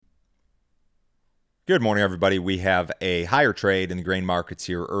Good morning, everybody. We have a higher trade in the grain markets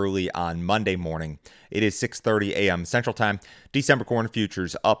here early on Monday morning. It is 6:30 a.m. Central Time. December corn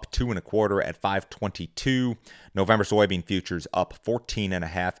futures up 2 1/4 at 5.22. November soybean futures up 14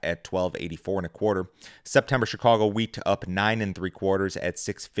 1/2 at 12.84 1/4. September Chicago wheat up 9 3/4 at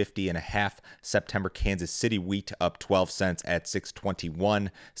 6.50 1/2. September Kansas City wheat up 12 cents at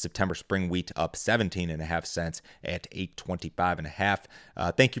 6.21. September spring wheat up 17 1/2 cents at 8.25 1/2.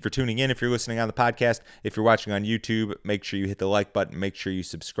 Thank you for tuning in. If you're listening on the podcast, if you're watching on YouTube, make sure you hit the like button. Make sure you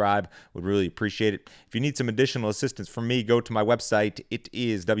subscribe. Would really appreciate it. If you need some additional assistance from me, go to my website. It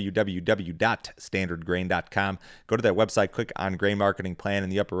is www.standardgrain.com. Go to that website, click on Grain Marketing Plan in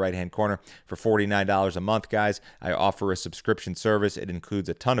the upper right-hand corner for $49 a month, guys. I offer a subscription service. It includes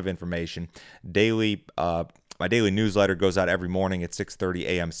a ton of information. My daily newsletter goes out every morning at 6:30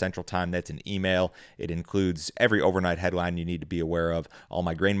 a.m. Central Time. That's an email. It includes every overnight headline you need to be aware of, all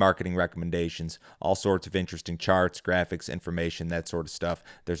my grain marketing recommendations, all sorts of interesting charts, graphics, information, that sort of stuff.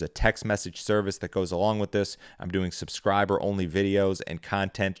 There's a text message service that goes along with this. I'm doing subscriber-only videos and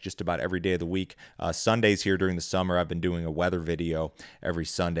content just about every day of the week. Sundays here during the summer, I've been doing a weather video every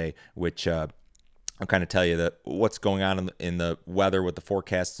Sunday, which I'll kind of tell you what's going on in the weather, what the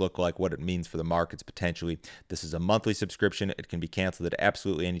forecasts look like, what it means for the markets potentially. This is a monthly subscription. It can be canceled at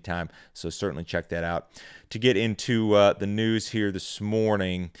absolutely any time, so certainly check that out. To get into the news here this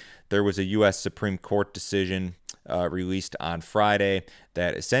morning, there was a U.S. Supreme Court decision released on Friday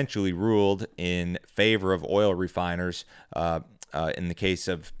that essentially ruled in favor of oil refiners in the case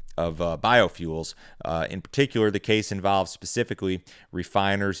of biofuels. In particular, the case involves specifically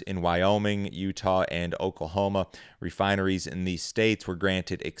refiners in Wyoming, Utah, and Oklahoma. Refineries in these states were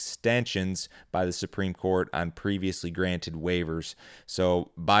granted extensions by the Supreme Court on previously granted waivers. So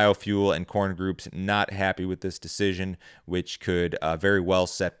biofuel and corn groups not happy with this decision, which could very well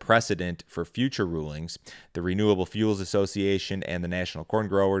set precedent for future rulings. The Renewable Fuels Association and the National Corn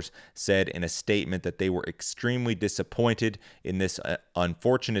Growers said in a statement that they were extremely disappointed in this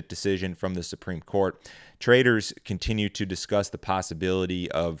unfortunate decision from the Supreme Court. Traders continue to discuss the possibility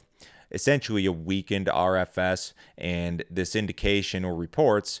of essentially a weakened RFS, and this indication or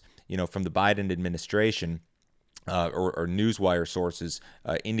reports, from the Biden administration or newswire sources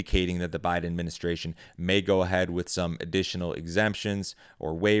indicating that the Biden administration may go ahead with some additional exemptions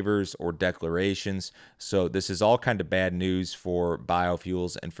or waivers or declarations. So this is all kind of bad news for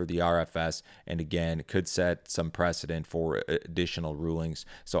biofuels and for the RFS, and again, could set some precedent for additional rulings.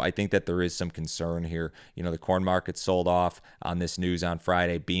 So I think that there is some concern here. The corn market sold off on this news on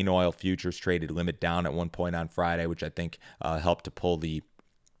Friday. Bean oil futures traded limit down at one point on Friday, which I think helped to pull the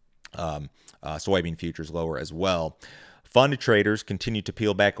soybean futures lower as well. Fund traders continue to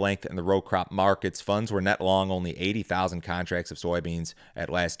peel back length in the row crop markets. Funds were net long only 80,000 contracts of soybeans at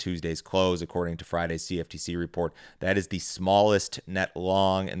last Tuesday's close, according to Friday's CFTC report. That is the smallest net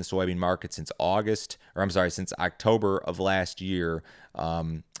long in the soybean market since since October of last year,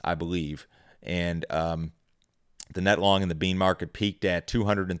 I believe. And the net long in the bean market peaked at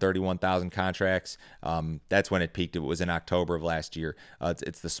 231,000 contracts. That's when it peaked. It was in October of last year.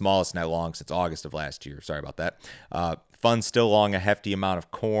 It's the smallest net long since August of last year. Sorry about that. Funds still long a hefty amount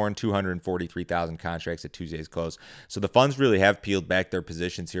of corn, 243,000 contracts at Tuesday's close. So the funds really have peeled back their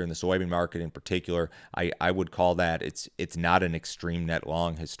positions here in the soybean market in particular. I would call that it's not an extreme net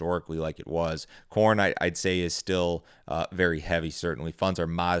long historically like it was. Corn, I'd say, is still very heavy, certainly. Funds are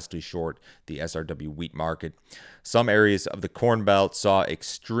modestly short the SRW wheat market. Some areas of the Corn Belt saw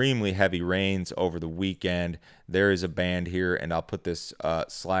extremely heavy rains over the weekend. There is a band here, and I'll put this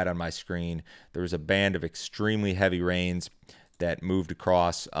slide on my screen. There was a band of extremely heavy rains that moved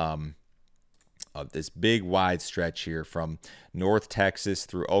across this big wide stretch here from North Texas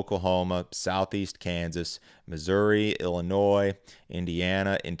through Oklahoma, southeast Kansas, Missouri, Illinois,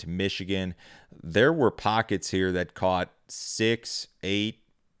 Indiana, into Michigan. There were pockets here that caught 6, 8,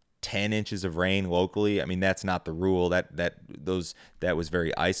 10 inches of rain locally. I mean, that's not the rule. That was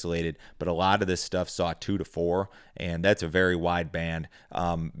very isolated, but a lot of this stuff saw 2 to 4, and that's a very wide band.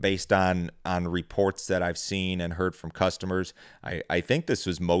 Based on reports that I've seen and heard from customers, I think this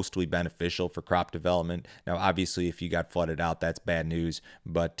was mostly beneficial for crop development. Now, obviously, if you got flooded out, that's bad news,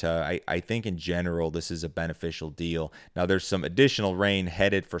 but I think in general, this is a beneficial deal. Now, there's some additional rain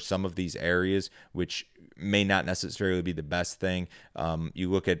headed for some of these areas, which may not necessarily be the best thing.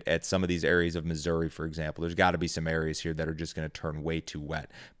 You look at some of these areas of Missouri, for example, there's got to be some areas here that are just going to turn way too wet.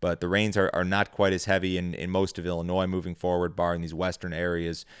 But the rains are not quite as heavy in most of Illinois moving forward, barring these western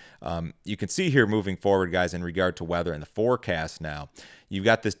areas. You can see here moving forward, guys, in regard to weather and the forecast now. you've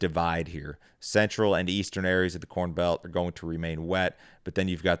got this divide here. Central and eastern areas of the Corn Belt are going to remain wet, but then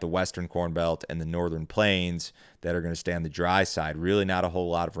you've got the western Corn Belt and the northern plains that are going to stay on the dry side. Really not a whole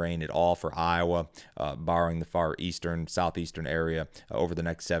lot of rain at all for Iowa, barring the far eastern, southeastern area over the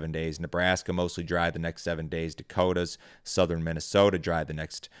next 7 days. Nebraska mostly dry the next 7 days. Dakotas, southern Minnesota dry the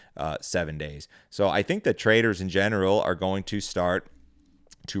next 7 days. So I think that traders in general are going to start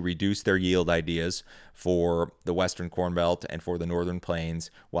to reduce their yield ideas for the western Corn Belt and for the northern plains,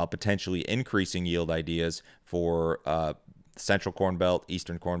 while potentially increasing yield ideas for central Corn Belt,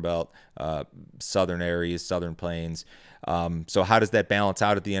 eastern Corn Belt, southern areas, southern plains. So how does that balance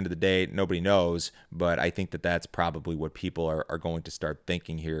out at the end of the day? Nobody knows, but I think that that's probably what people are going to start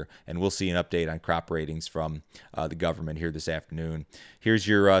thinking here, and we'll see an update on crop ratings from the government here this afternoon. Here's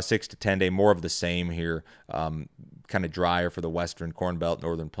your 6 to 10 day, more of the same here, kind of drier for the western Corn Belt,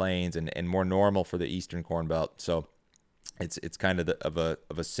 northern plains, and more normal for the eastern Corn Belt. So it's kind of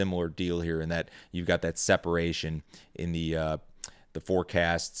a similar deal here in that you've got that separation in the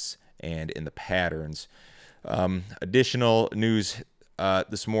forecasts and in the patterns. Additional news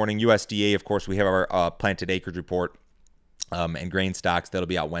this morning, USDA, of course, we have our planted acreage report and grain stocks that'll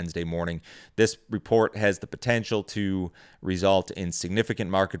be out Wednesday morning. This report has the potential to result in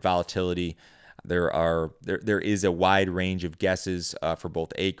significant market volatility. There is a wide range of guesses for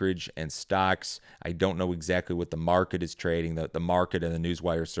both acreage and stocks. I don't know exactly what the market is trading. The market and the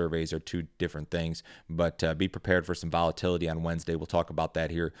Newswire surveys are two different things, but be prepared for some volatility on Wednesday. We'll talk about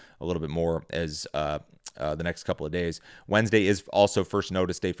that here a little bit more as the next couple of days. Wednesday is also first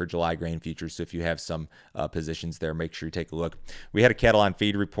notice day for July grain futures, so if you have some positions there, make sure you take a look. We had a cattle on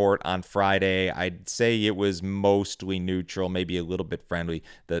feed report on Friday. I'd say it was mostly neutral, maybe a little bit friendly.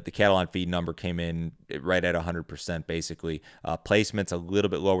 The cattle on feed number came in right at 100% basically. Placements a little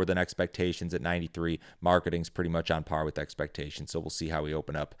bit lower than expectations at 93. Marketing's pretty much on par with expectations, so we'll see how we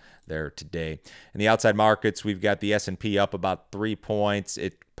open up there today. In the outside markets, we've got the S&P up about 3 points.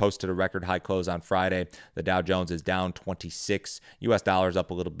 It posted a record high close on Friday. The Dow Jones is down 26. U.S. dollars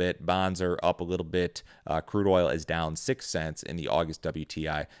up a little bit. Bonds are up a little bit. Crude oil is down 6 cents in the August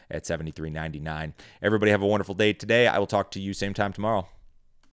WTI at $73.99. Everybody have a wonderful day today. I will talk to you same time tomorrow.